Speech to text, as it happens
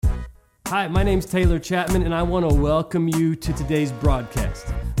Hi, my name's Taylor Chapman, and I want to welcome you to today's broadcast.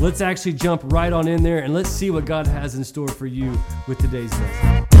 Let's actually jump right on in there, and let's see what God has in store for you with today's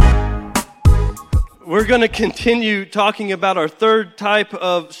message. We're going to continue talking about our third type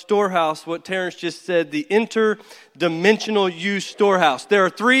of storehouse, what Terrence just said, the interdimensional use storehouse. There are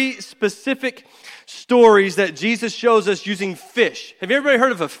three specific stories that Jesus shows us using fish. Have you ever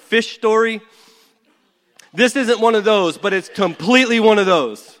heard of a fish story? This isn't one of those, but it's completely one of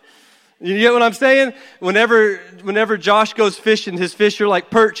those. You get what I'm saying? Whenever Josh goes fishing, his fish are like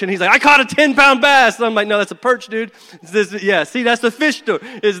perch, and he's like, I caught a 10-pound bass. And I'm like, no, that's a perch, dude. See, that's the fish story.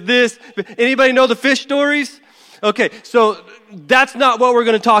 Anybody know the fish stories? Okay, so that's not what we're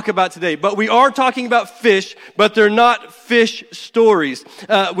going to talk about today, but we are talking about fish, but they're not fish stories.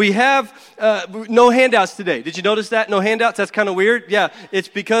 We have no handouts today. Did you notice that? No handouts? That's kind of weird. Yeah, it's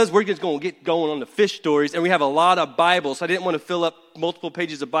because we're just going to get going on the fish stories, and we have a lot of Bibles, so I didn't want to fill up multiple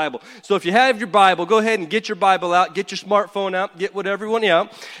pages of Bible. So if you have your Bible, go ahead and get your Bible out, get your smartphone out, get whatever you want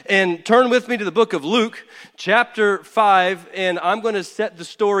out, and turn with me to the book of Luke, chapter 5, and I'm going to set the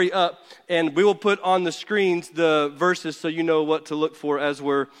story up, and we will put on the screens the verses so you know what to look for as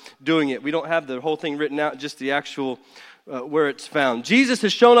we're doing it. We don't have the whole thing written out, just the actual where it's found. Jesus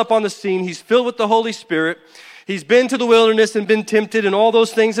has shown up on the scene. He's filled with the Holy Spirit. He's been to the wilderness and been tempted, and all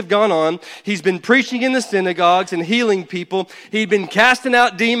those things have gone on. He's been preaching in the synagogues and healing people. He'd been casting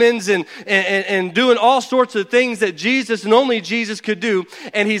out demons and doing all sorts of things that Jesus and only Jesus could do.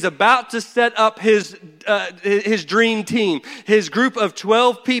 And he's about to set up his dream team, his group of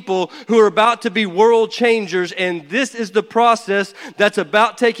 12 people who are about to be world changers. And this is the process that's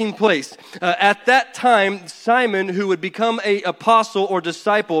about taking place. At that time, Simon, who would become an apostle or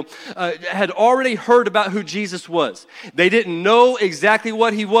disciple, had already heard about who Jesus was. They didn't know exactly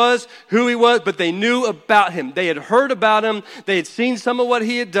what he was, who he was, but they knew about him. They had heard about him. They had seen some of what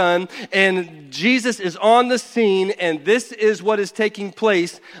he had done, and Jesus is on the scene, and this is what is taking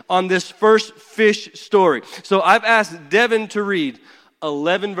place on this first fish story. So I've asked Devin to read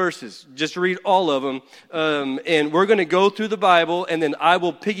 11 verses. Just read all of them, and we're going to go through the Bible, and then I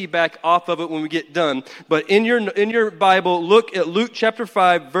will piggyback off of it when we get done. But in your Bible, look at Luke chapter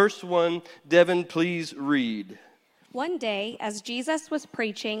 5, verse 1. Devin, please read. One day, as Jesus was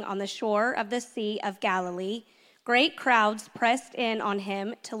preaching on the shore of the Sea of Galilee, great crowds pressed in on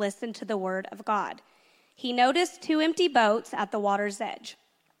him to listen to the word of God. He noticed 2 empty boats at the water's edge,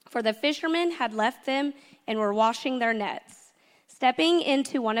 for the fishermen had left them and were washing their nets. Stepping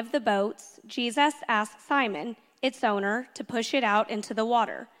into one of the boats, Jesus asked Simon, its owner, to push it out into the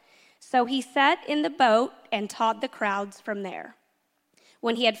water. So he sat in the boat and taught the crowds from there.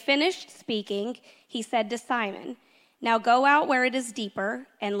 When he had finished speaking, he said to Simon, now go out where it is deeper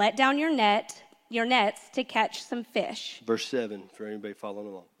and let down your nets to catch some fish. Verse 7, for anybody following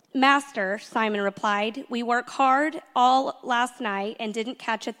along. Master, Simon replied, we worked hard all last night and didn't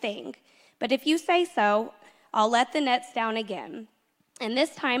catch a thing. But if you say so, I'll let the nets down again. And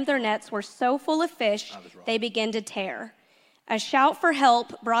this time their nets were so full of fish, they began to tear. A shout for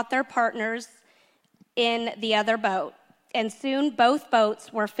help brought their partners in the other boat. And soon both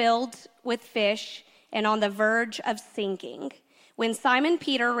boats were filled with fish and on the verge of sinking. When Simon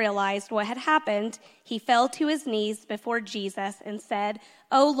Peter realized what had happened, he fell to his knees before Jesus and said,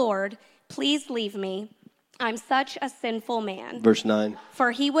 "Oh Lord, please leave me. I'm such a sinful man." Verse 9.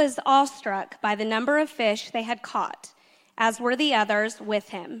 For he was awestruck by the number of fish they had caught, as were the others with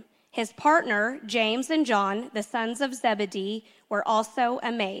him. His partner, James and John, the sons of Zebedee, were also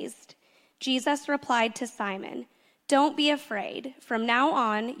amazed. Jesus replied to Simon, "Don't be afraid. From now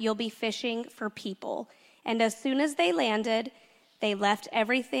on, you'll be fishing for people." And as soon as they landed, they left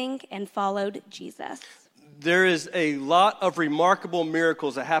everything and followed Jesus. There is a lot of remarkable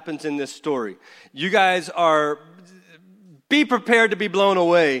miracles that happens in this story. You guys be prepared to be blown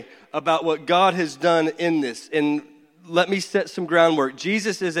away about what God has done in this. And let me set some groundwork.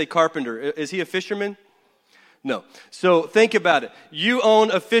 Jesus is a carpenter. Is he a fisherman? No. So think about it. You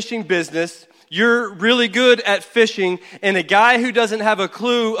own a fishing business. You're really good at fishing, and a guy who doesn't have a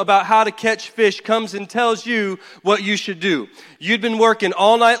clue about how to catch fish comes and tells you what you should do. You'd been working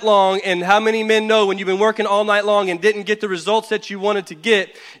all night long, and how many men know when you've been working all night long and didn't get the results that you wanted to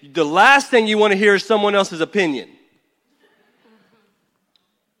get, the last thing you want to hear is someone else's opinion.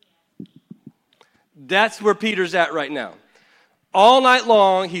 That's where Peter's at right now. All night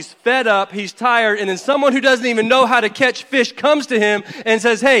long, he's fed up, he's tired, and then someone who doesn't even know how to catch fish comes to him and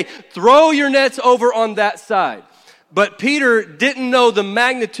says, "Hey, throw your nets over on that side." But Peter didn't know the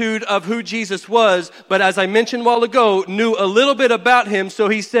magnitude of who Jesus was, but as I mentioned a while ago, knew a little bit about him, so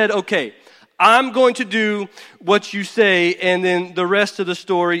he said, "Okay, I'm going to do what you say, and then the rest of the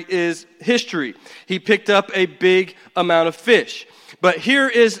story is history. He picked up a big amount of fish. But here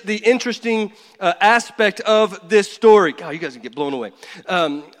is the interesting aspect of this story. God, you guys can get blown away.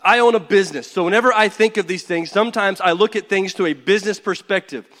 I own a business, so whenever I think of these things, sometimes I look at things through a business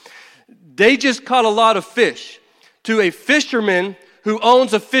perspective. They just caught a lot of fish. To a fisherman who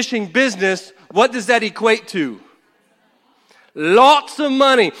owns a fishing business, what does that equate to? Lots of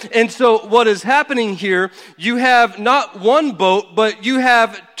money. And so what is happening here, you have not one boat, but you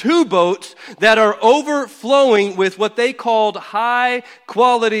have two boats that are overflowing with what they called high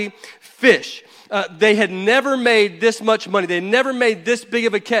quality fish. They had never made this much money. They had never made this big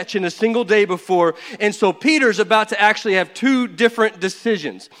of a catch in a single day before. And so Peter's about to actually have two different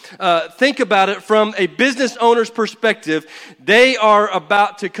decisions. Think about it from a business owner's perspective. They are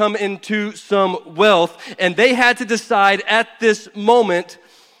about to come into some wealth, and they had to decide at this moment,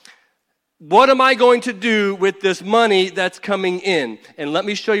 what am I going to do with this money that's coming in? And let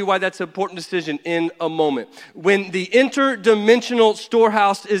me show you why that's an important decision in a moment. When the interdimensional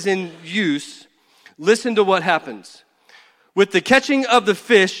storehouse is in use, listen to what happens. With the catching of the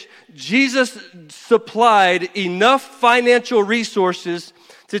fish, Jesus supplied enough financial resources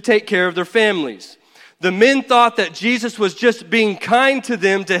to take care of their families. The men thought that Jesus was just being kind to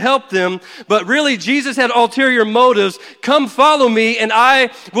them to help them, but really Jesus had ulterior motives. Come follow me and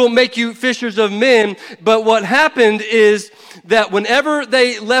I will make you fishers of men. But what happened is that whenever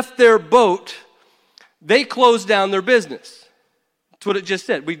they left their boat, they closed down their business. That's what it just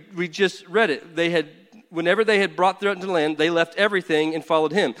said. We just read it. Whenever they had brought them to land, they left everything and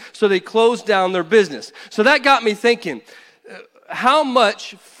followed him. So they closed down their business. So that got me thinking, how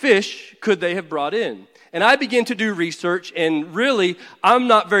much fish could they have brought in? And I began to do research, and really, I'm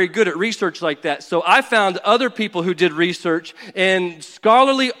not very good at research like that. So I found other people who did research and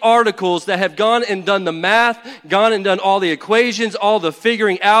scholarly articles that have gone and done the math, gone and done all the equations, all the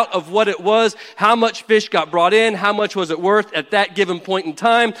figuring out of what it was, how much fish got brought in, how much was it worth at that given point in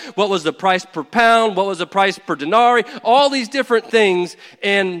time, what was the price per pound, what was the price per denarii, all these different things.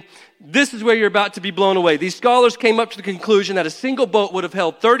 And this is where you're about to be blown away. These scholars came up to the conclusion that a single boat would have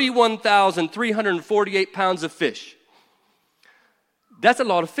held 31,348 pounds of fish. That's a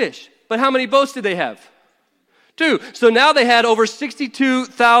lot of fish. But how many boats did they have? Two. So now they had over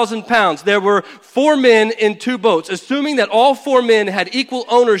 62,000 pounds. There were 4 men in 2 boats. Assuming that all 4 men had equal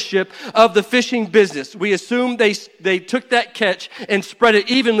ownership of the fishing business, we assume they took that catch and spread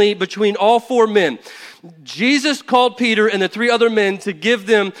it evenly between all 4 men. Jesus called Peter and the 3 other men to give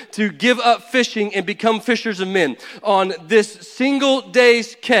up fishing and become fishers of men. On this single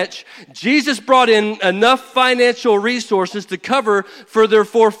day's catch, Jesus brought in enough financial resources to cover for their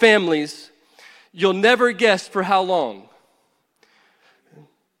 4 families. You'll never guess for how long.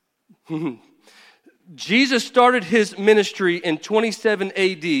 Jesus started his ministry in 27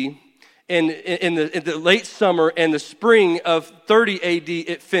 AD, and in the late summer and the spring of 30 AD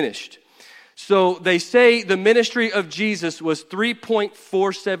it finished. So they say the ministry of Jesus was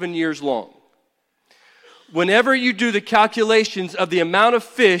 3.47 years long. Whenever you do the calculations of the amount of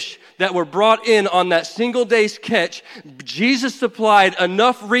fish that were brought in on that single day's catch, Jesus supplied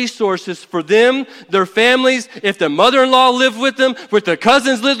enough resources for them, their families, if their mother-in-law lived with them, if their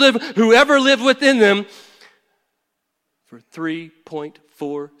cousins lived, whoever lived within them, for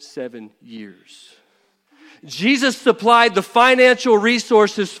 3.47 years. Jesus supplied the financial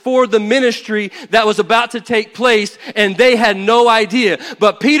resources for the ministry that was about to take place, and they had no idea.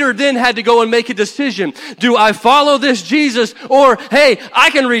 But Peter then had to go and make a decision. Do I follow this Jesus, or, hey, I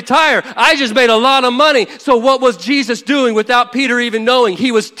can retire. I just made a lot of money. So what was Jesus doing without Peter even knowing?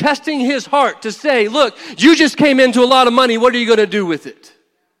 He was testing his heart to say, look, you just came into a lot of money. What are you going to do with it?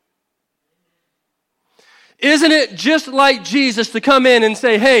 Isn't it just like Jesus to come in and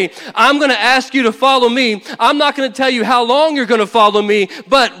say, hey, I'm going to ask you to follow me. I'm not going to tell you how long you're going to follow me,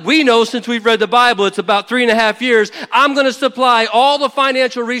 but we know since we've read the Bible, it's about 3.5 years. I'm going to supply all the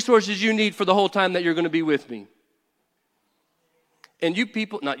financial resources you need for the whole time that you're going to be with me. And you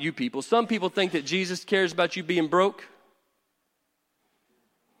people, not you people, some people think that Jesus cares about you being broke.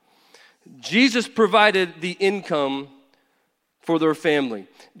 Jesus provided the income for their family.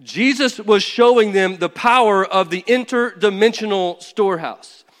 Jesus was showing them the power of the interdimensional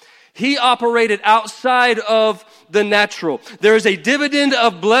storehouse. He operated outside of the natural. There is a dividend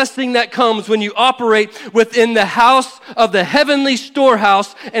of blessing that comes when you operate within the house of the heavenly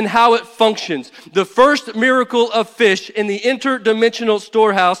storehouse and how it functions. The first miracle of fish in the interdimensional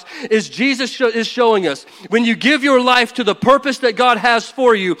storehouse is Jesus is showing us. When you give your life to the purpose that God has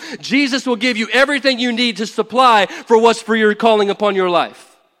for you, Jesus will give you everything you need to supply for what's for your calling upon your life.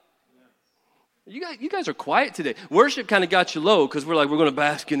 You guys are quiet today. Worship kind of got you low because we're going to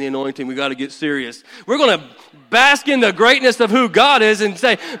bask in the anointing. We got to get serious. We're going to bask in the greatness of who God is and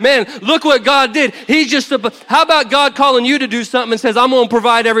say, man, look what God did. How about God calling you to do something and says, I'm going to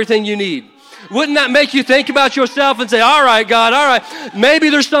provide everything you need? Wouldn't that make you think about yourself and say, all right, God, all right, maybe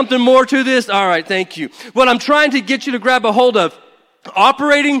there's something more to this. All right, thank you. What I'm trying to get you to grab a hold of,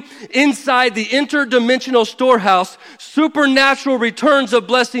 operating inside the interdimensional storehouse, supernatural returns of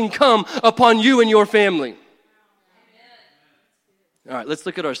blessing come upon you and your family. All right, let's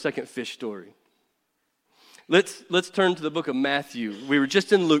look at our second fish story. Let's turn to the book of Matthew. We were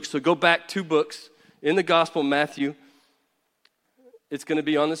just in Luke, so go back 2 books in the Gospel of Matthew. It's going to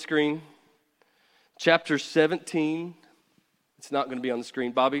be on the screen. Chapter 17. It's not going to be on the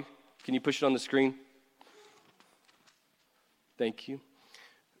screen. Bobby, can you push it on the screen? Thank you.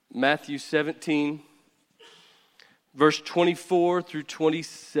 Matthew 17, verse 24 through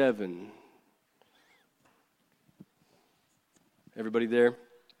 27. Everybody there?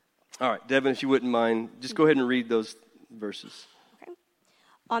 All right, Devin, if you wouldn't mind, just go ahead and read those verses. Okay.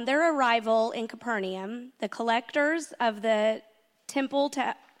 On their arrival in Capernaum, the collectors of the temple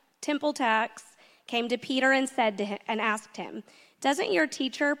tax came to Peter and said to him, and asked him, "Doesn't your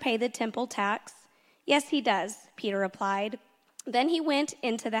teacher pay the temple tax?" "Yes, he does," Peter replied. Then he went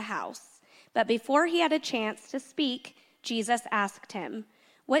into the house. But before he had a chance to speak, Jesus asked him,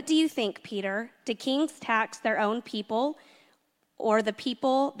 "What do you think, Peter? Do kings tax their own people or the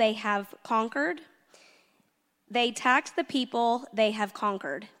people they have conquered?" "They tax the people they have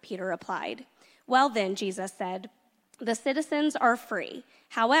conquered," Peter replied. "Well then," Jesus said, "the citizens are free.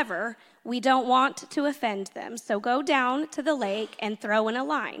 However, we don't want to offend them, so go down to the lake and throw in a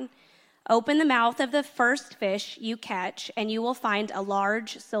line. Open the mouth of the first fish you catch, and you will find a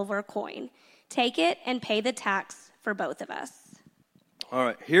large silver coin. Take it and pay the tax for both of us." All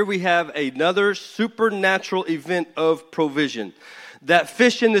right, here we have another supernatural event of provision. That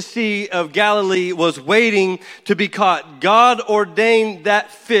fish in the Sea of Galilee was waiting to be caught. God ordained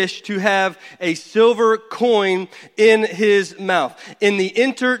that fish to have a silver coin in his mouth. In the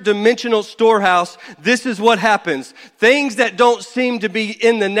interdimensional storehouse, this is what happens. Things that don't seem to be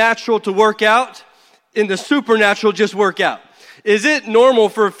in the natural to work out, in the supernatural just work out. Is it normal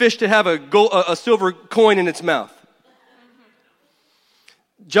for a fish to have a silver coin in its mouth?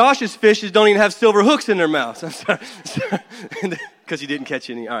 Josh's fishes don't even have silver hooks in their mouths. I'm sorry. Because you didn't catch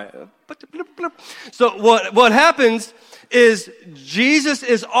any. All right. So what happens is Jesus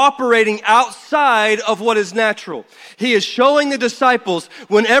is operating outside of what is natural. He is showing the disciples,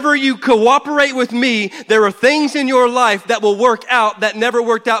 whenever you cooperate with me, there are things in your life that will work out that never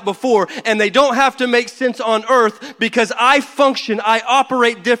worked out before, and they don't have to make sense on earth because I function, I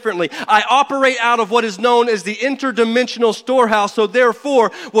operate differently. I operate out of what is known as the interdimensional storehouse, so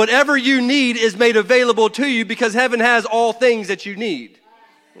therefore, whatever you need is made available to you because heaven has all things that you need.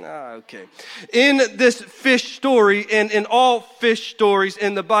 Okay. In this fish story, and in all fish stories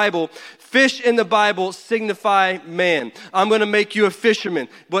in the Bible, fish in the Bible signify man. I'm going to make you a fisherman.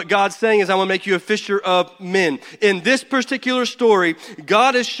 What God's saying is I'm going to make you a fisher of men. In this particular story,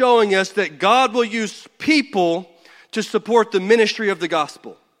 God is showing us that God will use people to support the ministry of the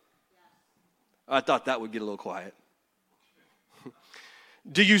gospel. I thought that would get a little quiet.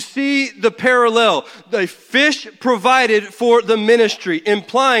 Do you see the parallel? The fish provided for the ministry,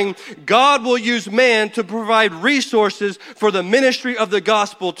 implying God will use man to provide resources for the ministry of the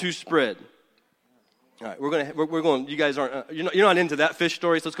gospel to spread. All right, we're going. You guys aren't. You're not into that fish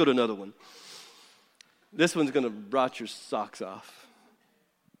story. So let's go to another one. This one's going to rot your socks off.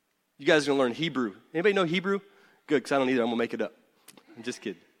 You guys are going to learn Hebrew. Anybody know Hebrew? Good, because I don't either. I'm going to make it up. I'm just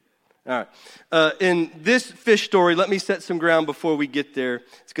kidding. All right. In this fish story, let me set some ground before we get there.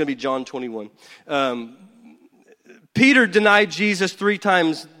 It's going to be John 21. Peter denied Jesus 3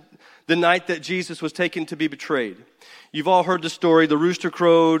 times the night that Jesus was taken to be betrayed. You've all heard the story. The rooster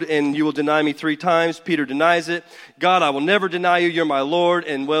crowed, and you will deny me 3 times. Peter denies it. God, I will never deny you. You're my Lord.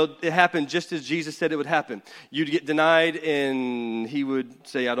 And well, it happened just as Jesus said it would happen. You'd get denied, and he would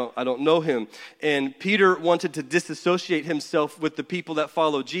say, I don't know him. And Peter wanted to disassociate himself with the people that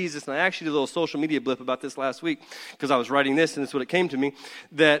follow Jesus. And I actually did a little social media blip about this last week because I was writing this, and that's what it came to me.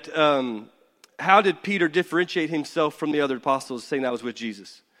 That how did Peter differentiate himself from the other apostles saying that was with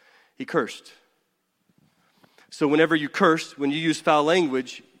Jesus? He cursed. So whenever you curse, when you use foul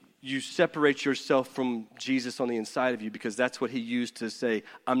language, you separate yourself from Jesus on the inside of you because that's what he used to say,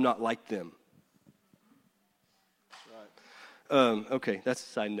 I'm not like them. Right. Okay, that's a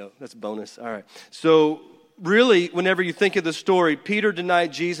side note. That's a bonus. All right. So really, whenever you think of the story, Peter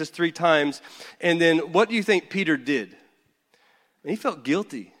denied Jesus 3 times. And then what do you think Peter did? He felt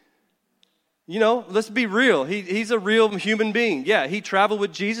guilty. Let's be real. He's a real human being. Yeah, he traveled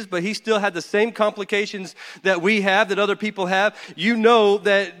with Jesus, but he still had the same complications that we have, that other people have. You know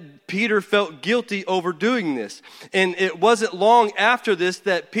that Peter felt guilty over doing this. And it wasn't long after this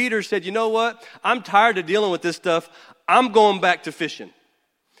that Peter said, you know what? I'm tired of dealing with this stuff. I'm going back to fishing.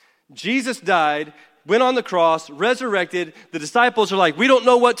 Jesus died, went on the cross, resurrected. The disciples are like, we don't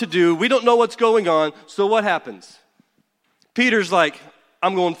know what to do. We don't know what's going on. So what happens? Peter's like,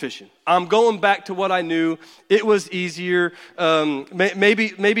 I'm going fishing. I'm going back to what I knew. It was easier.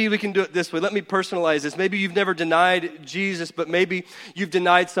 Maybe we can do it this way. Let me personalize this. Maybe you've never denied Jesus, but maybe you've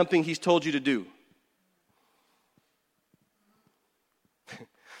denied something he's told you to do.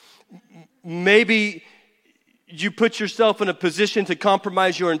 Maybe you put yourself in a position to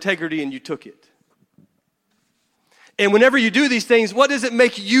compromise your integrity and you took it. And whenever you do these things, what does it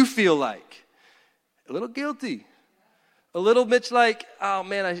make you feel like? A little guilty. A little bit like, oh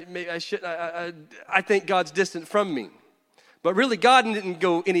man, I think God's distant from me. But really, God didn't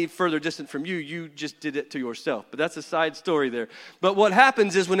go any further distant from you. You just did it to yourself. But that's a side story there. But what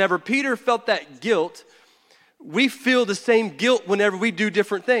happens is whenever Peter felt that guilt, we feel the same guilt whenever we do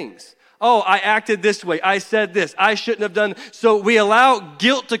different things. Oh, I acted this way. I said this. I shouldn't have done. So we allow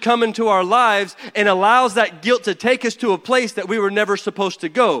guilt to come into our lives and allows that guilt to take us to a place that we were never supposed to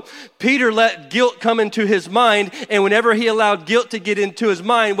go. Peter let guilt come into his mind, and whenever he allowed guilt to get into his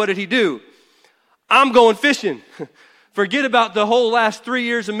mind, what did he do? I'm going fishing. Forget about the whole last 3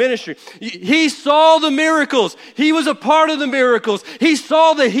 years of ministry. He saw the miracles. He was a part of the miracles. He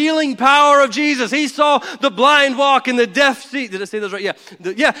saw the healing power of Jesus. He saw the blind walk and the deaf see. Did I say those right?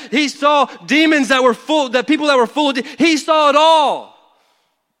 Yeah. He saw demons that were full, that people that were full of he saw it all.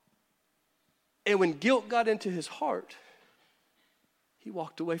 And when guilt got into his heart, he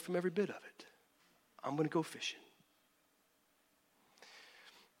walked away from every bit of it. I'm going to go fishing.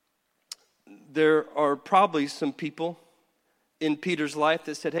 There are probably some people in Peter's life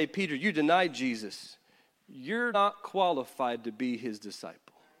that said, hey, Peter, you denied Jesus. You're not qualified to be his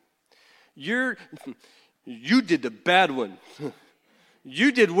disciple. You did the bad one.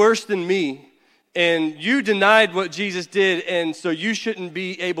 You did worse than me, and you denied what Jesus did, and so you shouldn't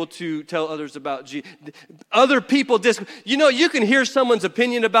be able to tell others about Jesus. Other people, you can hear someone's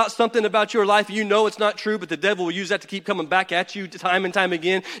opinion about something about your life, and you know it's not true, but the devil will use that to keep coming back at you time and time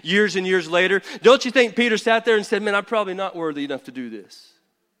again, years and years later. Don't you think Peter sat there and said, man, I'm probably not worthy enough to do this?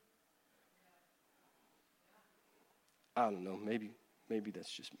 I don't know, maybe that's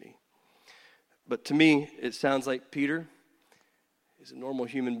just me. But to me, it sounds like Peter is a normal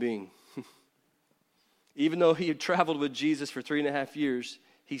human being. Even though he had traveled with Jesus for 3.5 years,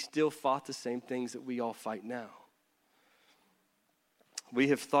 he still fought the same things that we all fight now. We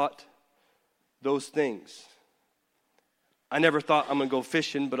have thought those things. I never thought I'm going to go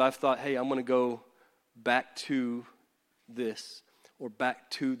fishing, but I've thought, hey, I'm going to go back to this or back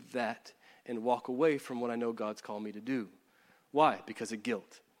to that and walk away from what I know God's called me to do. Why? Because of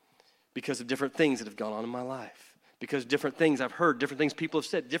guilt. Because of different things that have gone on in my life. Because of different things I've heard, different things people have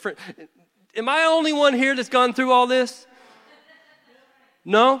said, Am I the only one here that's gone through all this?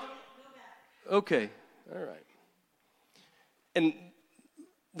 No? Okay, all right. And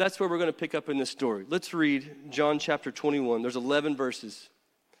that's where we're going to pick up in this story. Let's read John chapter 21. There's 11 verses.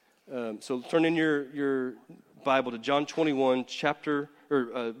 So turn in your Bible to John 21,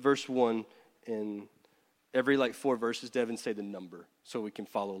 verse 1, and every 4 verses, Devin, say the number so we can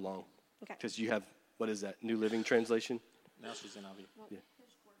follow along. Okay. Because you have, what is that, New Living Translation? Now she's in Avi. Yeah.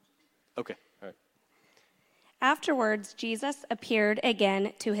 Okay, all right. Afterwards, Jesus appeared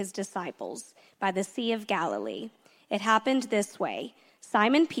again to his disciples by the Sea of Galilee. It happened this way.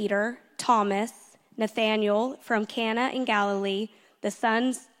 Simon Peter, Thomas, Nathanael from Cana in Galilee, the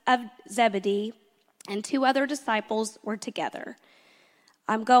sons of Zebedee, and 2 other disciples were together.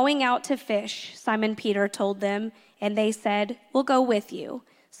 I'm going out to fish, Simon Peter told them, and they said, we'll go with you.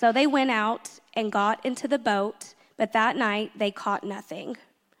 So they went out and got into the boat, but that night they caught nothing.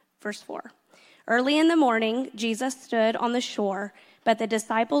 Verse 4. Early in the morning, Jesus stood on the shore, but the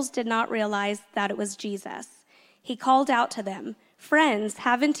disciples did not realize that it was Jesus. He called out to them, friends,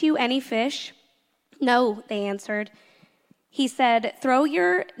 haven't you any fish? No, they answered. He said, throw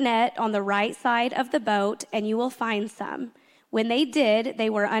your net on the right side of the boat and you will find some. When they did,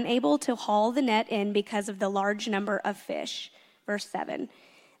 they were unable to haul the net in because of the large number of fish. Verse 7.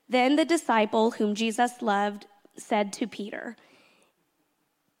 Then the disciple whom Jesus loved said to Peter,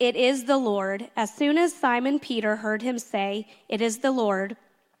 it is the Lord. As soon as Simon Peter heard him say, it is the Lord,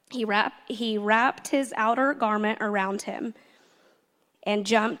 he wrapped his outer garment around him and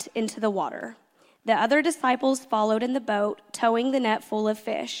jumped into the water. The other disciples followed in the boat, towing the net full of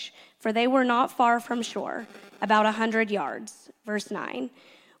fish, for they were not far from shore, about 100 yards. Verse 9.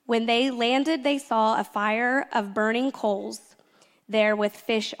 When they landed, they saw a fire of burning coals there with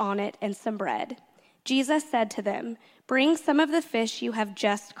fish on it and some bread. Jesus said to them, "Bring some of the fish you have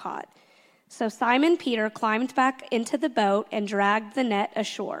just caught." So Simon Peter climbed back into the boat and dragged the net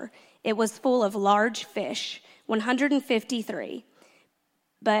ashore. It was full of large fish, 153.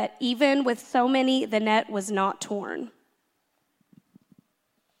 But even with so many, the net was not torn.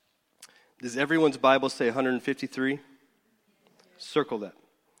 Does everyone's Bible say 153? Circle that.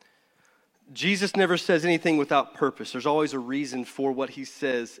 Jesus never says anything without purpose. There's always a reason for what he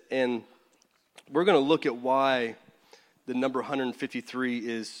says. And we're going to look at why the number 153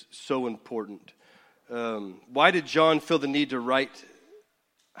 is so important. Why did John feel the need to write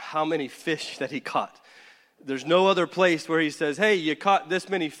how many fish that he caught? There's no other place where he says, hey, you caught this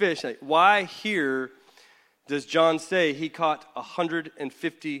many fish. Like, why here does John say he caught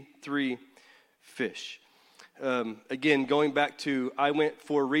 153 fish? Again, going back to, I went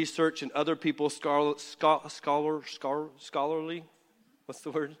for research and other people's scholarly, what's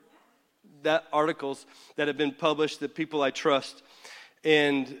the word? That articles that have been published, that people I trust,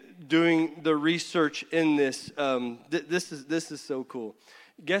 and doing the research in this, this is so cool.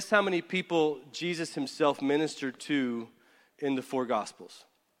 Guess how many people Jesus himself ministered to in the 4 Gospels?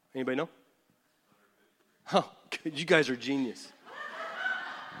 Anybody know? Oh, you guys are genius.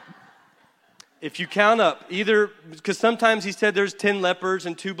 If you count up either, because sometimes he said there's 10 lepers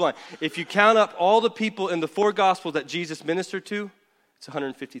and 2 blind. If you count up all the people in the 4 Gospels that Jesus ministered to, it's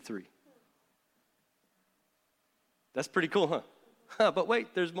 153. That's pretty cool, huh? But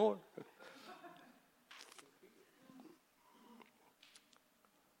wait, there's more.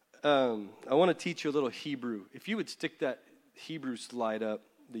 I want to teach you a little Hebrew. If you would stick that Hebrew slide up,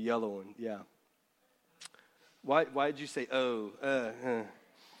 the yellow one, yeah. Why did you say, I'm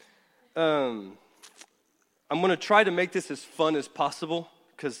going to try to make this as fun as possible,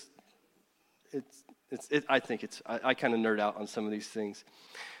 because I kind of nerd out on some of these things.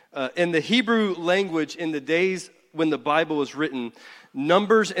 In the Hebrew language, in the days when the Bible was written,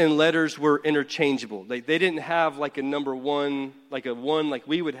 numbers and letters were interchangeable. They didn't have like a number 1, like a 1 like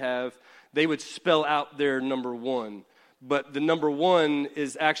we would have. They would spell out their number 1. But the number 1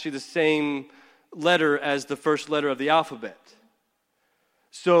 is actually the same letter as the first letter of the alphabet.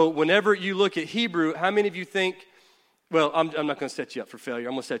 So whenever you look at Hebrew, how many of you think, well, I'm not going to set you up for failure.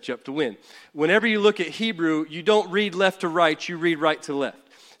 I'm going to set you up to win. Whenever you look at Hebrew, you don't read left to right, you read right to left.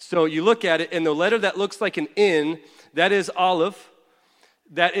 So you look at it, and the letter that looks like an N, that is Aleph.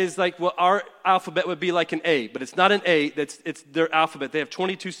 That is like what our alphabet would be like an A, but it's not an A. It's their alphabet. They have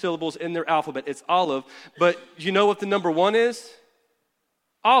 22 syllables in their alphabet. It's Aleph. But you know what the number 1 is?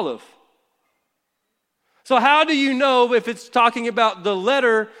 Aleph. So how do you know if it's talking about the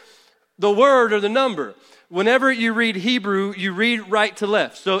letter, the word, or the number? Whenever you read Hebrew, you read right to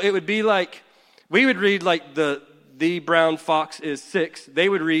left. So it would be like, we would read like the brown fox is 6. They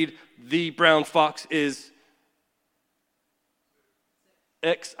would read the brown fox is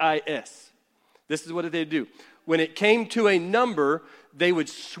XIS. This is what they do. When it came to a number, they would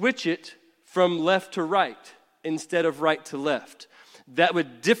switch it from left to right instead of right to left. That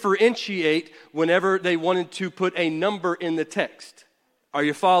would differentiate whenever they wanted to put a number in the text. Are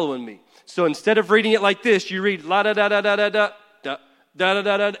you following me? So instead of reading it like this, you read la da da da da da da da da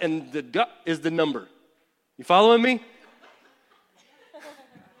da da, and the da is the number. You following me?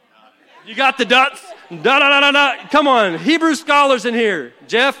 You got the dots? Da da da da da. Come on, Hebrew scholars in here.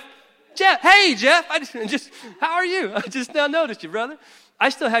 Jeff, hey Jeff. How are you? I just now noticed you, brother. I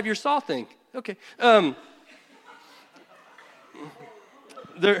still have your saw thing. Okay.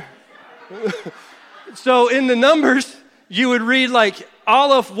 So in the numbers, you would read like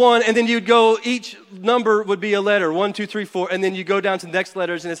Aleph 1, and then you'd go, each number would be a letter, 1, 2, 3, 4, and then you go down to the next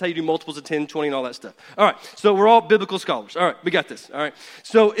letters, and that's how you do multiples of 10, 20, and all that stuff. All right, so we're all biblical scholars. All right, we got this. All right,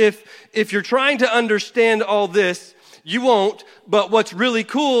 so if you're trying to understand all this, you won't, but what's really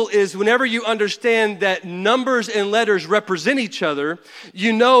cool is whenever you understand that numbers and letters represent each other,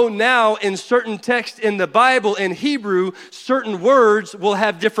 you know now in certain texts in the Bible in Hebrew, certain words will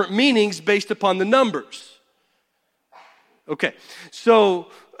have different meanings based upon the numbers. Okay,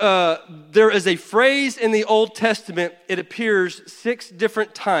 so there is a phrase in the Old Testament. It appears 6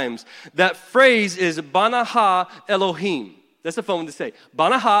 different times. That phrase is Banaha Elohim. That's a fun one to say.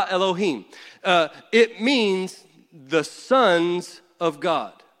 Banaha Elohim. It means the sons of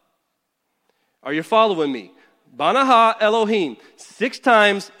God. Are you following me? Banaha Elohim. 6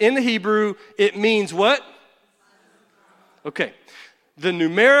 times in the Hebrew, it means what? Okay. The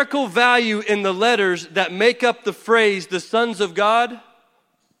numerical value in the letters that make up the phrase, the sons of God,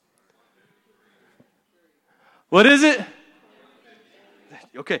 What is it?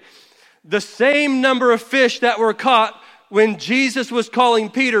 Okay. The same number of fish that were caught when Jesus was calling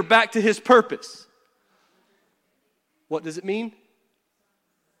Peter back to his purpose. What does it mean?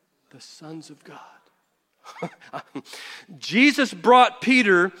 The sons of God. Jesus brought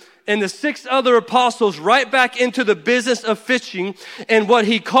Peter and the 6 other apostles right back into the business of fishing, and what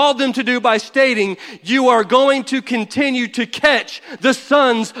he called them to do by stating, you are going to continue to catch the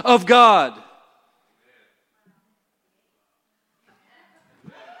sons of God.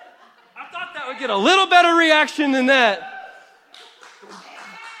 I thought that would get a little better reaction than that.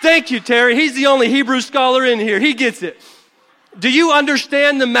 Thank you, Terry. He's the only Hebrew scholar in here. He gets it. Do you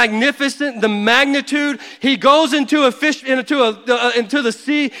understand the magnitude? He goes into the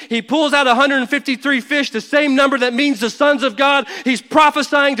sea. He pulls out 153 fish, the same number that means the sons of God. He's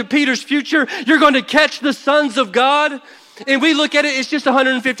prophesying to Peter's future. You're going to catch the sons of God. And we look at it, it's just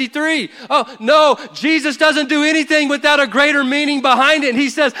 153. Oh, no, Jesus doesn't do anything without a greater meaning behind it. And he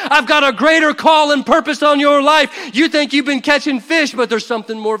says, I've got a greater call and purpose on your life. You think you've been catching fish, but there's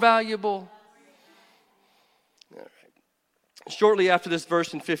something more valuable. Shortly after this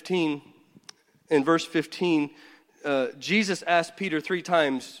verse in verse 15, Jesus asked Peter 3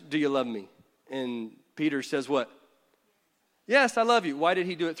 times, do you love me? And Peter says what? Yes, I love you. Why did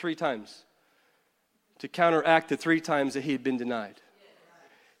he do it 3 times? To counteract the 3 times that he had been denied.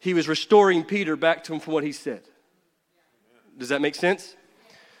 He was restoring Peter back to him from what he said. Does that make sense?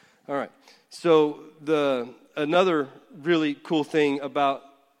 All right. So another really cool thing about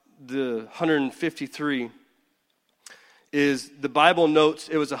the 153 is the Bible notes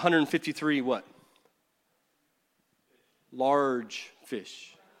it was 153 what? Large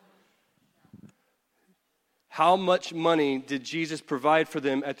fish. How much money did Jesus provide for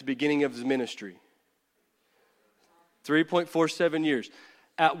them at the beginning of his ministry? 3.47 years.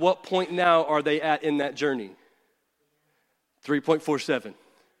 At what point now are they at in that journey? 3.47.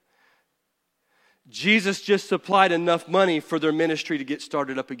 Jesus just supplied enough money for their ministry to get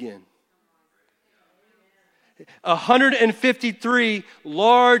started up again. 153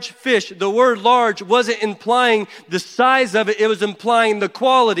 large fish. The word large wasn't implying the size of it. It was implying the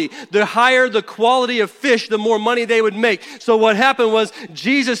quality. The higher the quality of fish, the more money they would make. So what happened was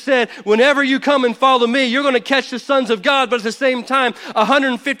Jesus said, whenever you come and follow me, you're going to catch the sons of God. But at the same time,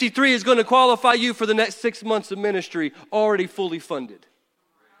 153 is going to qualify you for the next 6 months of ministry, already fully funded.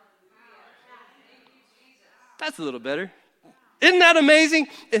 That's a little better. Isn't that amazing?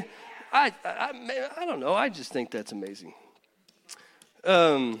 I don't know. I just think that's amazing.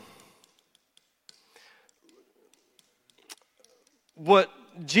 What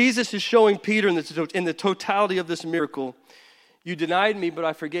Jesus is showing Peter in the totality of this miracle, you denied me, but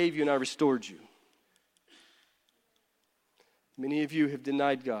I forgave you and I restored you. Many of you have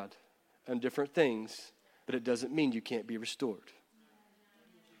denied God on different things, but it doesn't mean you can't be restored.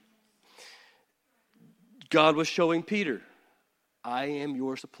 God was showing Peter, I am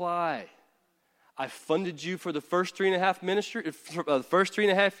your supply. I funded you for the first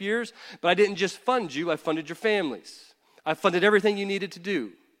 3.5 years, but I didn't just fund you, I funded your families. I funded everything you needed to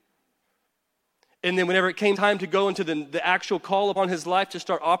do. And then whenever it came time to go into the actual call upon his life to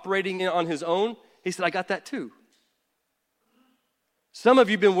start operating on his own, he said, I got that too. Some of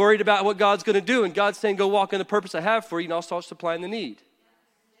you have been worried about what God's going to do, and God's saying, go walk in the purpose I have for you, and I'll start supplying the need.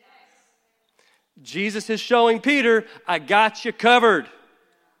 Jesus is showing Peter, I got you covered.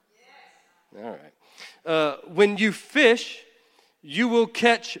 Yes. All right. When you fish, you will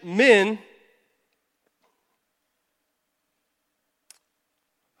catch men.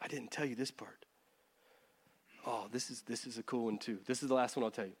 I didn't tell you this part. Oh, this is a cool one too. This is the last one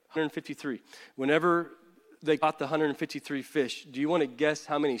I'll tell you. 153. Whenever they caught the 153 fish, do you want to guess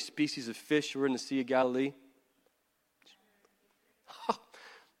how many species of fish were in the Sea of Galilee?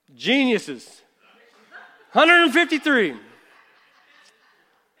 Geniuses. 153.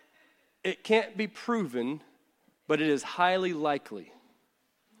 It can't be proven, but it is highly likely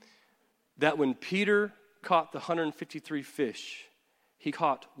that when Peter caught the 153 fish, he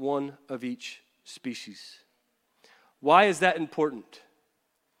caught one of each species. Why is that important?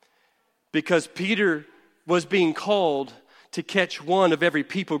 Because Peter was being called to catch one of every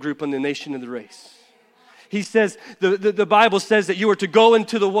people group in the nation of the race. He says, the Bible says that you are to go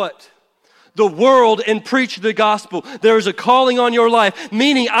into the what? The world and preach the gospel. There is a calling on your life,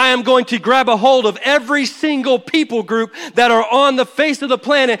 meaning I am going to grab a hold of every single people group that are on the face of the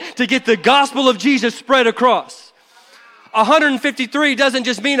planet to get the gospel of Jesus spread across. 153 doesn't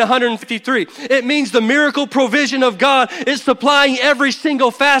just mean 153. It means the miracle provision of God is supplying every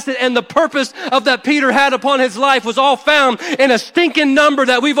single facet, and the purpose of that Peter had upon his life was all found in a stinking number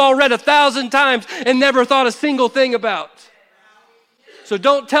that we've all read 1,000 times and never thought a single thing about. So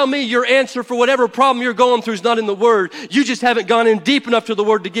don't tell me your answer for whatever problem you're going through is not in the Word. You just haven't gone in deep enough to the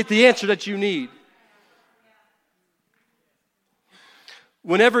Word to get the answer that you need.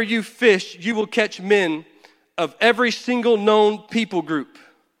 Whenever you fish, you will catch men of every single known people group.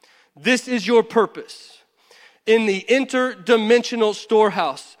 This is your purpose. In the interdimensional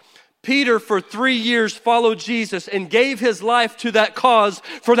storehouse, Peter for 3 years followed Jesus and gave his life to that cause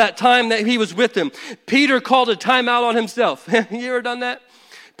for that time that he was with him. Peter called a timeout on himself. You ever done that?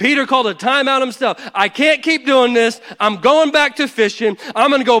 Peter called a timeout himself. I can't keep doing this. I'm going back to fishing.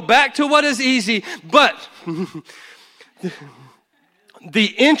 I'm going to go back to what is easy. But the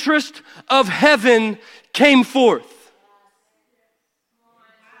interest of heaven came forth.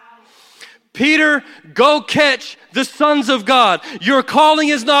 Peter, go catch the sons of God. Your calling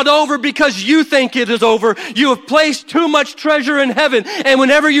is not over because you think it is over. You have placed too much treasure in heaven. And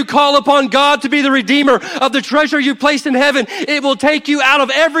whenever you call upon God to be the redeemer of the treasure you placed in heaven, it will take you out of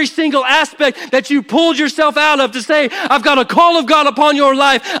every single aspect that you pulled yourself out of to say, I've got a call of God upon your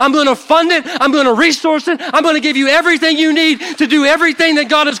life. I'm going to fund it. I'm going to resource it. I'm going to give you everything you need to do everything that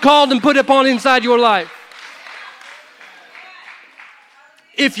God has called and put upon inside your life.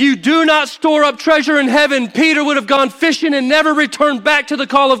 If you do not store up treasure in heaven, Peter would have gone fishing and never returned back to the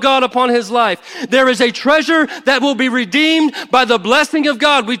call of God upon his life. There is a treasure that will be redeemed by the blessing of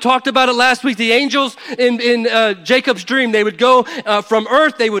God. We talked about it last week. The angels in Jacob's dream, they would go from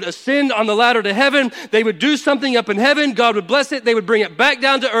earth. They would ascend on the ladder to heaven. They would do something up in heaven. God would bless it. They would bring it back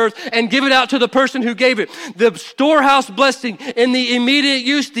down to earth and give it out to the person who gave it. The storehouse blessing in the immediate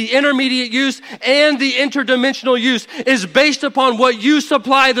use, the intermediate use, and the interdimensional use is based upon what you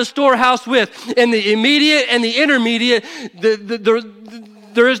supply the storehouse with. In the immediate and the intermediate,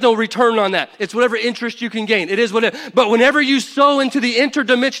 there is no return on that. It's whatever interest you can gain. It is whatever. But whenever you sow into the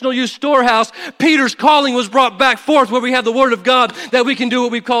interdimensional use storehouse, Peter's calling was brought back forth where we have the Word of God that we can do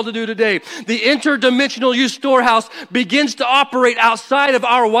what we've called to do today. The interdimensional use storehouse begins to operate outside of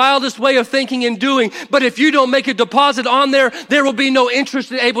our wildest way of thinking and doing. But if you don't make a deposit on there, there will be no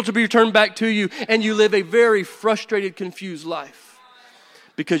interest able to be returned back to you. And you live a very frustrated, confused life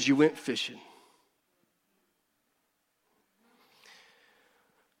because you went fishing.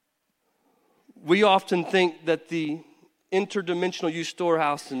 We often think that the interdimensional use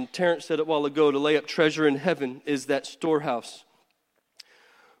storehouse, and Terrence said it a while ago, to lay up treasure in heaven is that storehouse.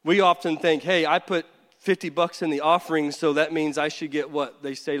 We often think, hey, I put $50 in the offering, so that means I should get what?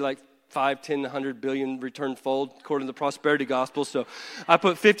 They say like 5, 10, 100 billion return fold according to the prosperity gospel. So I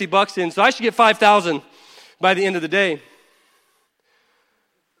put $50 in, so I should get 5,000 by the end of the day.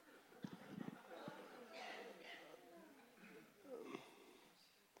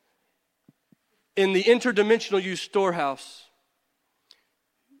 In the interdimensional use storehouse,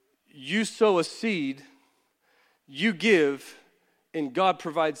 you sow a seed, you give, and God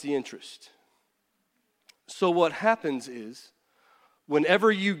provides the interest. So what happens is,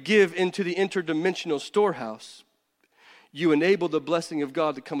 whenever you give into the interdimensional storehouse, you enable the blessing of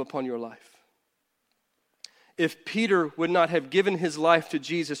God to come upon your life. If Peter would not have given his life to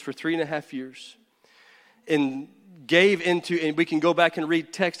Jesus for 3.5 years and gave into, and we can go back and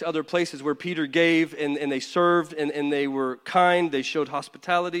read text other places where Peter gave and they served and they were kind, they showed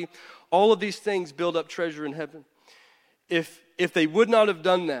hospitality. All of these things build up treasure in heaven. If they would not have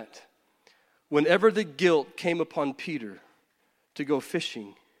done that, whenever the guilt came upon Peter to go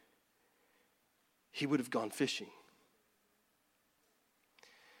fishing, he would have gone fishing.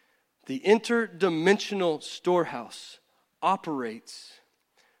 The interdimensional storehouse operates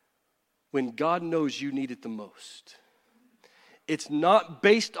when God knows you need it the most. It's not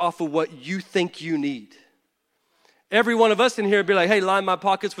based off of what you think you need. Every one of us in here would be like, hey, line my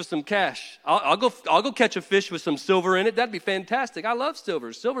pockets with some cash. I'll go catch a fish with some silver in it. That'd be fantastic. I love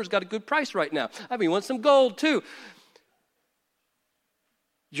silver. Silver's got a good price right now. I mean, you want some gold too.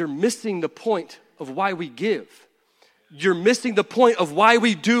 You're missing the point of why we give. You're missing the point of why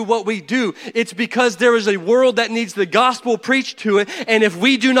we do what we do. It's because there is a world that needs the gospel preached to it. And if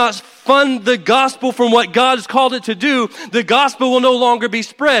we do not fund the gospel from what God has called it to do, the gospel will no longer be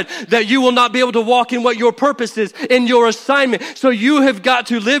spread. That you will not be able to walk in what your purpose is, in your assignment. So you have got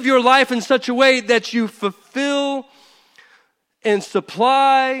to live your life in such a way that you fulfill and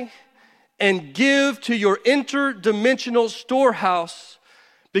supply and give to your interdimensional storehouse.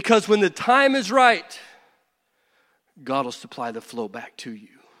 Because when the time is right, God will supply the flow back to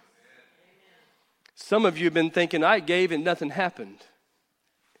you. Some of you have been thinking, I gave and nothing happened.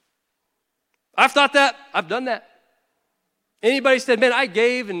 I've thought that. I've done that. Anybody said, man, I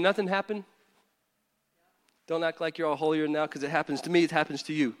gave and nothing happened? Don't act like you're all holier now because it happens to me. It happens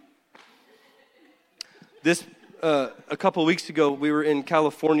to you. A couple of weeks ago, we were in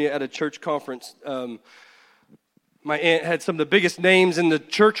California at a church conference. My aunt had some of the biggest names in the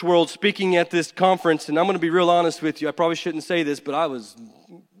church world speaking at this conference, and I'm going to be real honest with you. I probably shouldn't say this, but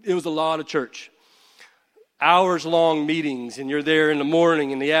it was a lot of church. Hours-long meetings, and you're there in the morning,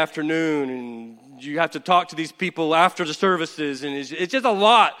 in the afternoon, and you have to talk to these people after the services, and it's just a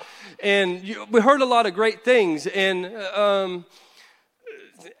lot. And we heard a lot of great things, and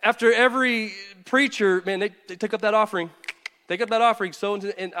after every preacher, man, they took up that offering. So,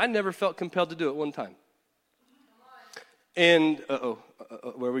 and I never felt compelled to do it one time. And,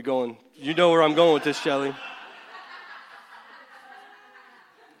 where are we going? You know where I'm going with this, Shelly.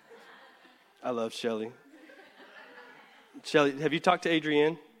 I love Shelly. Shelly, have you talked to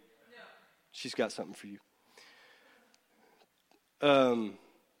Adrienne? No. She's got something for you.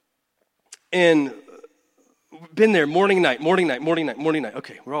 And been there morning, night.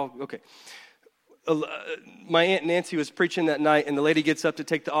 Okay, we're all, okay. My Aunt Nancy was preaching that night, and the lady gets up to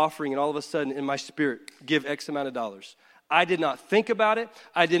take the offering, and all of a sudden, in my spirit, give X amount of dollars. I did not think about it.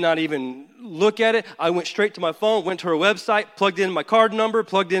 I did not even look at it. I went straight to my phone, went to her website, plugged in my card number,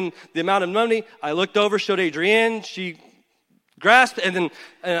 plugged in the amount of money. I looked over, showed Adrienne. She grasped, and then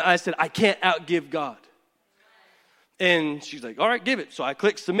I said, I can't outgive God. And she's like, all right, give it. So I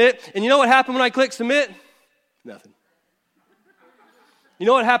clicked submit. And you know what happened when I clicked submit? Nothing. You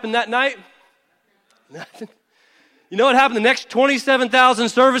know what happened that night? Nothing. You know what happened the next 27,000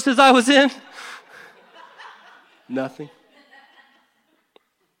 services I was in? Nothing.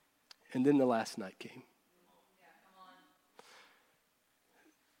 And then the last night came.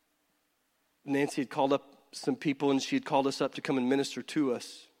 Nancy had called up some people, and she had called us up to come and minister to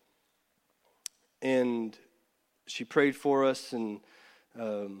us. And she prayed for us and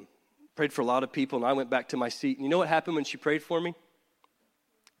prayed for a lot of people, and I went back to my seat. And you know what happened when she prayed for me?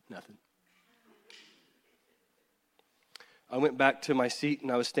 Nothing. I went back to my seat,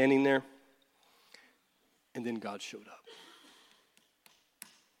 and I was standing there, and then God showed up.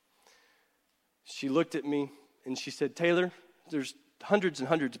 She looked at me, and she said, Taylor, there's hundreds and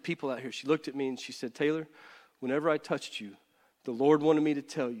hundreds of people out here. She looked at me, and she said, Taylor, whenever I touched you, the Lord wanted me to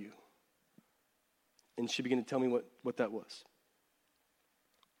tell you. And she began to tell me what that was.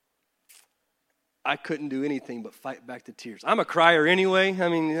 I couldn't do anything but fight back the tears. I'm a crier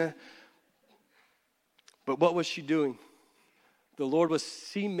anyway. But what was she doing? The Lord was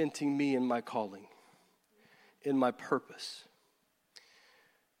cementing me in my calling, in my purpose.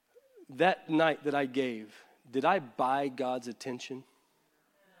 That night that I gave, did I buy God's attention?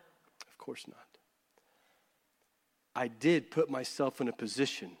 Of course not. I did put myself in a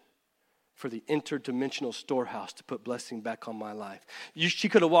position for the interdimensional storehouse to put blessing back on my life. She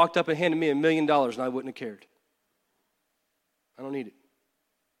could have walked up and handed me $1 million and I wouldn't have cared. I don't need it.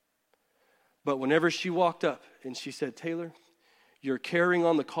 But whenever she walked up and she said, Taylor, you're carrying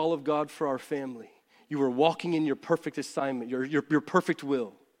on the call of God for our family. You were walking in your perfect assignment, your perfect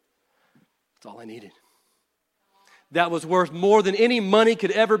will. That's all I needed. That was worth more than any money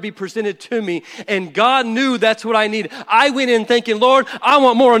could ever be presented to me. And God knew that's what I needed. I went in thinking, Lord, I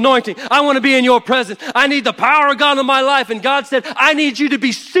want more anointing. I want to be in your presence. I need the power of God in my life. And God said, I need you to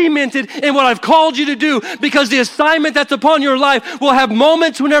be cemented in what I've called you to do, because the assignment that's upon your life will have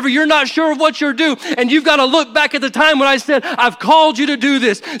moments whenever you're not sure of what you're doing. And you've got to look back at the time when I said, I've called you to do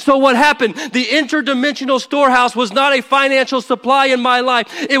this. So what happened? The interdimensional storehouse was not a financial supply in my life.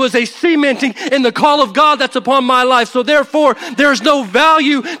 It was a cementing in the call of God that's upon my life. So therefore, there's no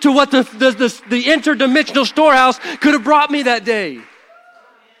value to what the interdimensional storehouse could have brought me that day,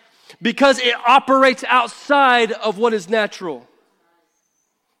 because it operates outside of what is natural.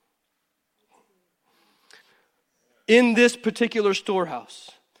 In this particular storehouse,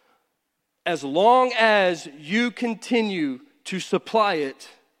 as long as you continue to supply it,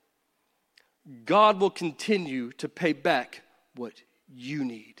 God will continue to pay back what you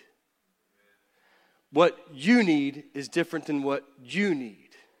need. What you need is different than what you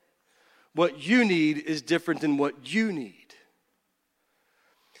need. What you need is different than what you need.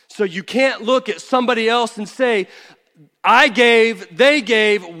 So you can't look at somebody else and say, I gave, they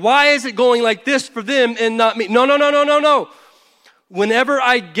gave, why is it going like this for them and not me? No. Whenever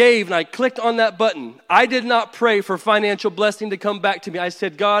I gave and I clicked on that button, I did not pray for financial blessing to come back to me. I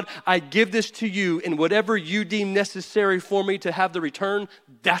said, God, I give this to you, and whatever you deem necessary for me to have the return,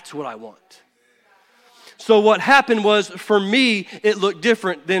 that's what I want. So what happened was, for me, it looked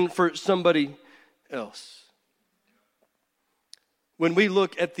different than for somebody else. When we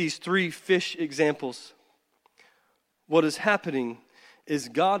look at these 3 fish examples, what is happening is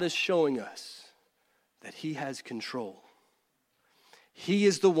God is showing us that He has control. He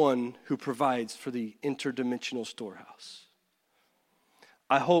is the one who provides for the interdimensional storehouse.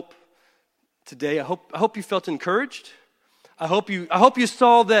 I hope today, I hope you felt encouraged. I hope you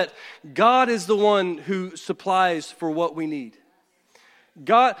saw that God is the one who supplies for what we need.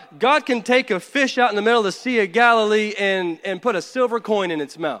 God can take a fish out in the middle of the Sea of Galilee and put a silver coin in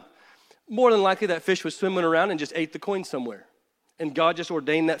its mouth. More than likely that fish was swimming around and just ate the coin somewhere. And God just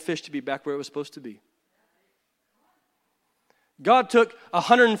ordained that fish to be back where it was supposed to be. God took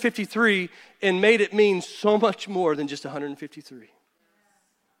 153 and made it mean so much more than just 153.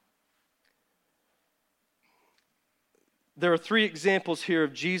 There are 3 examples here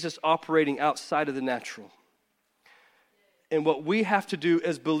of Jesus operating outside of the natural. And what we have to do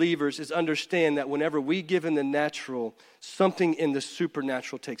as believers is understand that whenever we give in the natural, something in the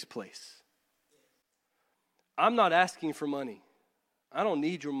supernatural takes place. I'm not asking for money. I don't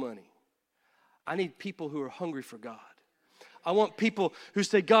need your money. I need people who are hungry for God. I want people who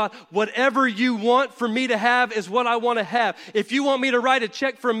say, God, whatever you want for me to have is what I want to have. If you want me to write a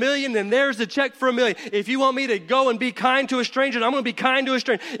check for $1 million, then there's the check for $1 million. If you want me to go and be kind to a stranger, then I'm going to be kind to a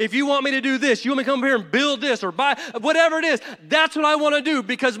stranger. If you want me to do this, you want me to come here and build this or buy whatever it is, that's what I want to do,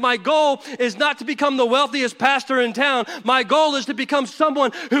 because my goal is not to become the wealthiest pastor in town. My goal is to become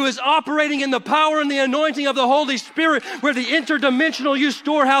someone who is operating in the power and the anointing of the Holy Spirit, where the interdimensional use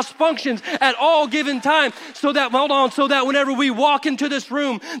storehouse functions at all given time, so that whenever we walk into this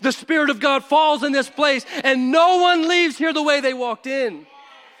room, the Spirit of God falls in this place and no one leaves here the way they walked in.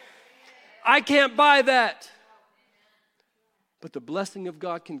 I can't buy that. But the blessing of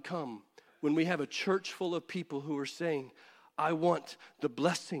God can come when we have a church full of people who are saying, I want the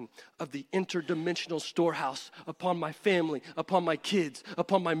blessing of the interdimensional storehouse upon my family, upon my kids,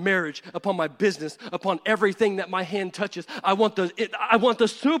 upon my marriage, upon my business, upon everything that my hand touches. I want the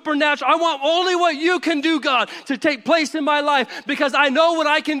supernatural. I want only what you can do, God, to take place in my life, because I know what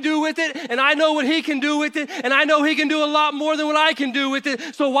I can do with it, and I know what He can do with it, and I know He can do a lot more than what I can do with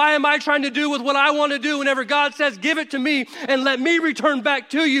it. So why am I trying to do with what I want to do whenever God says, give it to me and let me return back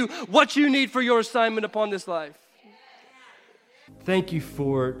to you what you need for your assignment upon this life? Thank you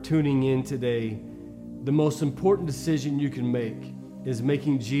for tuning in today. The most important decision you can make is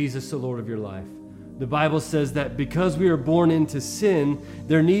making Jesus the Lord of your life. The Bible says that because we are born into sin,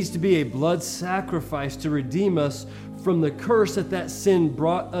 there needs to be a blood sacrifice to redeem us from the curse that sin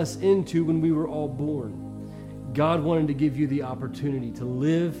brought us into when we were all born. God wanted to give you the opportunity to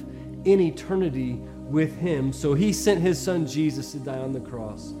live in eternity with Him, so He sent His Son Jesus to die on the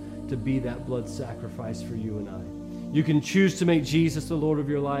cross to be that blood sacrifice for you and I. You can choose to make Jesus the Lord of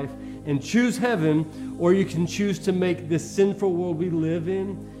your life and choose heaven, or you can choose to make this sinful world we live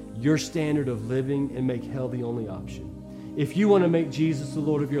in your standard of living and make hell the only option. If you want to make Jesus the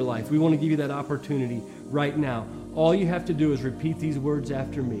Lord of your life, we want to give you that opportunity right now. All you have to do is repeat these words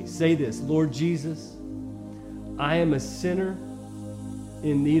after me. Say this: Lord Jesus, I am a sinner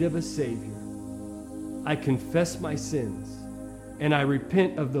in need of a Savior. I confess my sins and I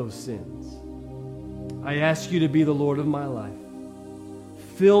repent of those sins. I ask you to be the Lord of my life.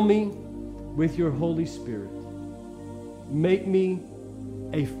 Fill me with your Holy Spirit. Make me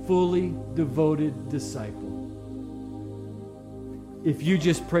a fully devoted disciple. If you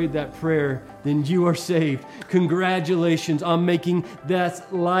just prayed that prayer, then you are saved. Congratulations on making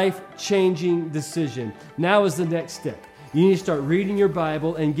that life-changing decision. Now is the next step. You need to start reading your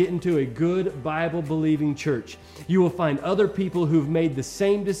Bible and get into a good Bible-believing church. You will find other people who've made the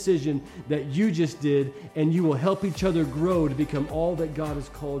same decision that you just did, and you will help each other grow to become all that God has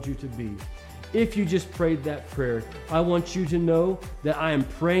called you to be. If you just prayed that prayer, I want you to know that I am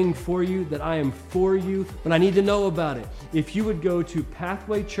praying for you, that I am for you, but I need to know about it. If you would go to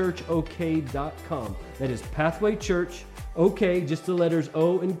pathwaychurchok.com, that is pathwaychurchok, just the letters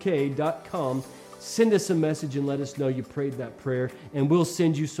O and K.com. Send us a message and let us know you prayed that prayer, and we'll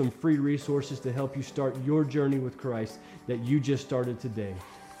send you some free resources to help you start your journey with Christ that you just started today.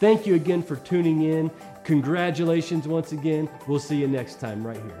 Thank you again for tuning in. Congratulations once again. We'll see you next time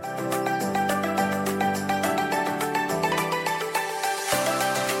right here.